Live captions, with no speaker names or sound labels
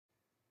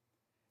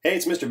Hey,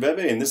 it's Mr.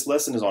 Veve, and this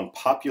lesson is on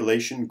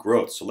population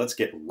growth. So let's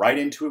get right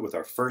into it with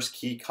our first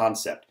key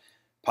concept.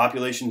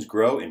 Populations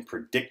grow in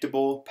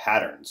predictable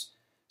patterns.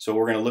 So what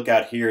we're going to look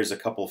at here is a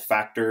couple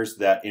factors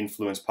that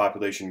influence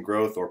population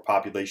growth or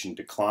population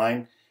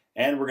decline,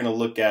 and we're going to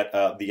look at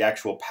the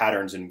actual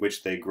patterns in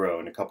which they grow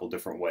in a couple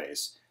different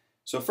ways.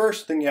 So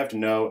first thing you have to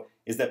know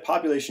is that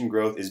population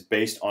growth is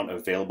based on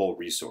available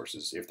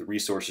resources. If the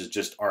resources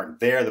just aren't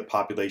there, the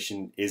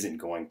population isn't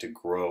going to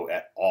grow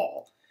at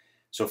all.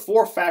 So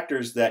four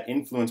factors that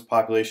influence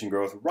population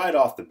growth right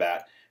off the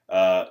bat.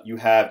 You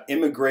have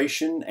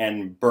immigration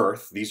and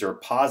birth. These are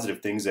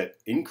positive things that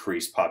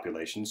increase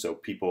population. So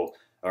people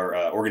or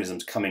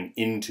organisms coming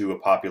into a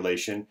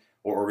population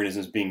or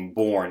organisms being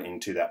born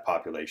into that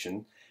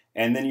population.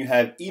 And then you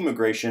have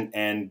immigration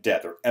and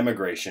death, or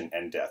emigration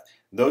and death.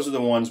 Those are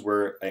the ones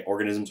where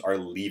organisms are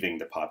leaving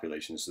the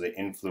population, so they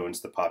influence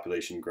the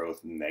population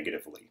growth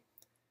negatively.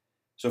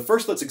 So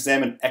first let's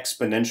examine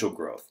exponential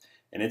growth.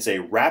 And it's a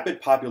rapid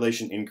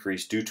population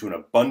increase due to an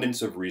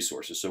abundance of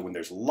resources. So when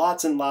there's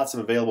lots and lots of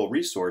available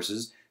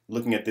resources,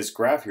 looking at this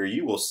graph here,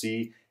 you will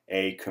see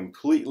a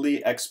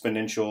completely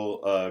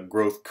exponential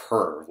growth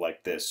curve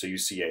like this. So you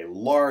see a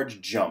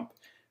large jump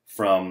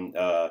from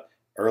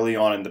early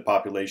on in the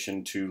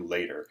population to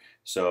later.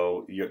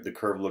 So the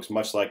curve looks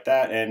much like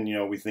that, and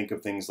we think of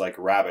things like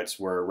rabbits,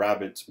 where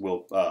rabbits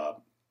will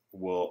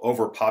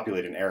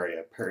overpopulate an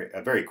area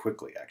very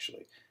quickly,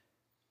 actually.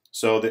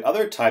 So the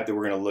other type that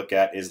we're going to look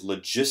at is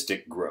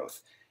logistic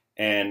growth.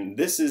 And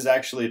this is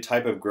actually a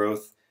type of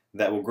growth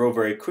that will grow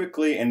very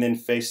quickly and then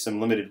face some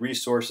limited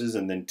resources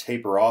and then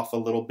taper off a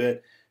little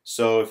bit.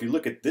 So if you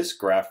look at this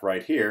graph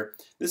right here,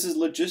 this is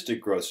logistic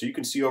growth. So you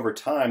can see over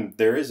time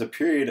there is a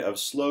period of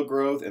slow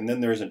growth, and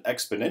then there's an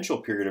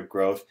exponential period of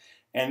growth,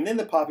 and then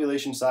the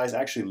population size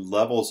actually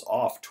levels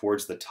off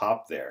towards the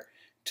top there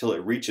till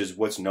it reaches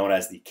what's known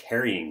as the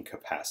carrying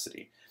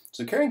capacity.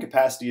 So carrying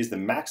capacity is the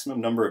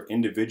maximum number of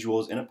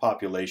individuals in a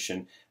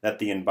population that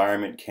the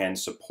environment can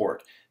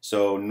support.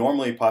 So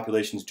normally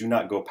populations do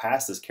not go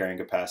past this carrying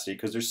capacity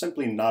because there's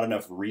simply not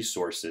enough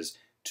resources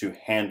to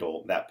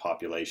handle that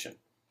population.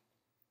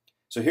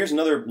 So here's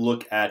another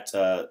look at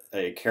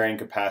a carrying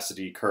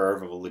capacity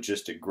curve of a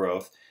logistic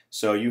growth.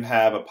 So you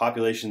have a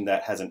population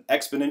that has an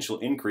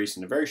exponential increase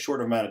in a very short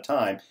amount of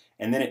time,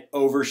 and then it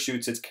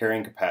overshoots its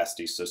carrying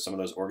capacity. So some of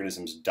those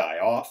organisms die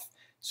off.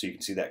 So you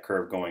can see that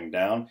curve going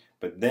down,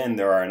 but then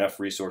there are enough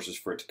resources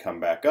for it to come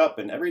back up,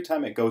 and every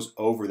time it goes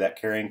over that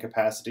carrying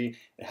capacity,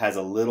 it has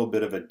a little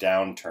bit of a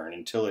downturn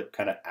until it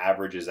kind of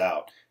averages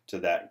out to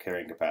that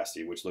carrying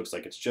capacity, which looks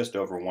like it's just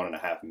over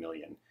 1.5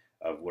 million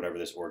of whatever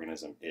this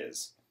organism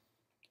is.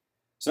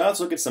 So now let's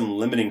look at some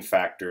limiting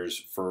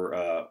factors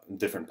for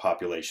different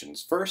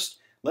populations. First,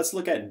 let's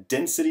look at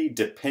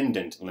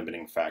density-dependent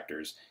limiting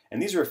factors,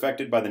 and these are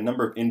affected by the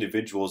number of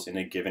individuals in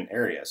a given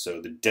area, so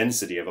the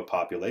density of a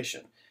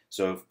population.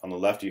 So on the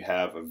left you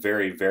have a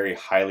very, very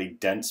highly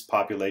dense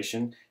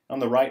population. On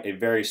the right, a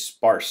very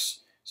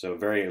sparse, so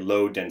very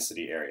low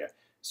density area.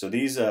 So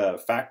these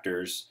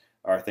factors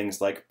are things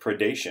like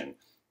predation.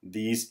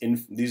 These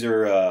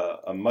are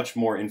much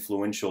more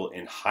influential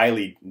in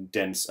highly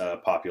dense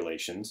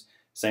populations.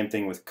 Same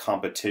thing with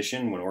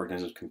competition, when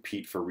organisms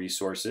compete for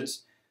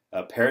resources.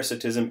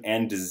 Parasitism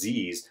and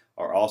disease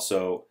are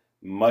also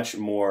much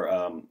more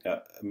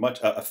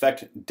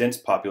affect dense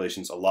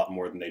populations a lot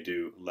more than they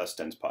do less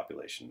dense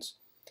populations.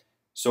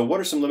 So what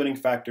are some limiting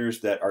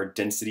factors that are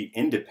density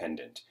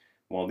independent?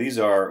 Well, these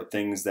are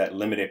things that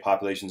limit a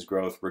population's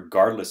growth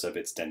regardless of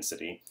its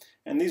density.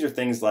 And these are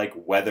things like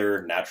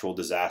weather, natural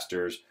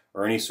disasters,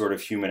 or any sort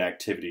of human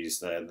activities,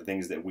 the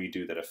things that we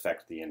do that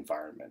affect the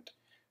environment.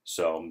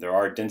 So there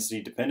are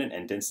density dependent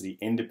and density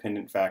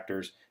independent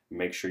factors.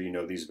 Make sure you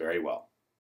know these very well.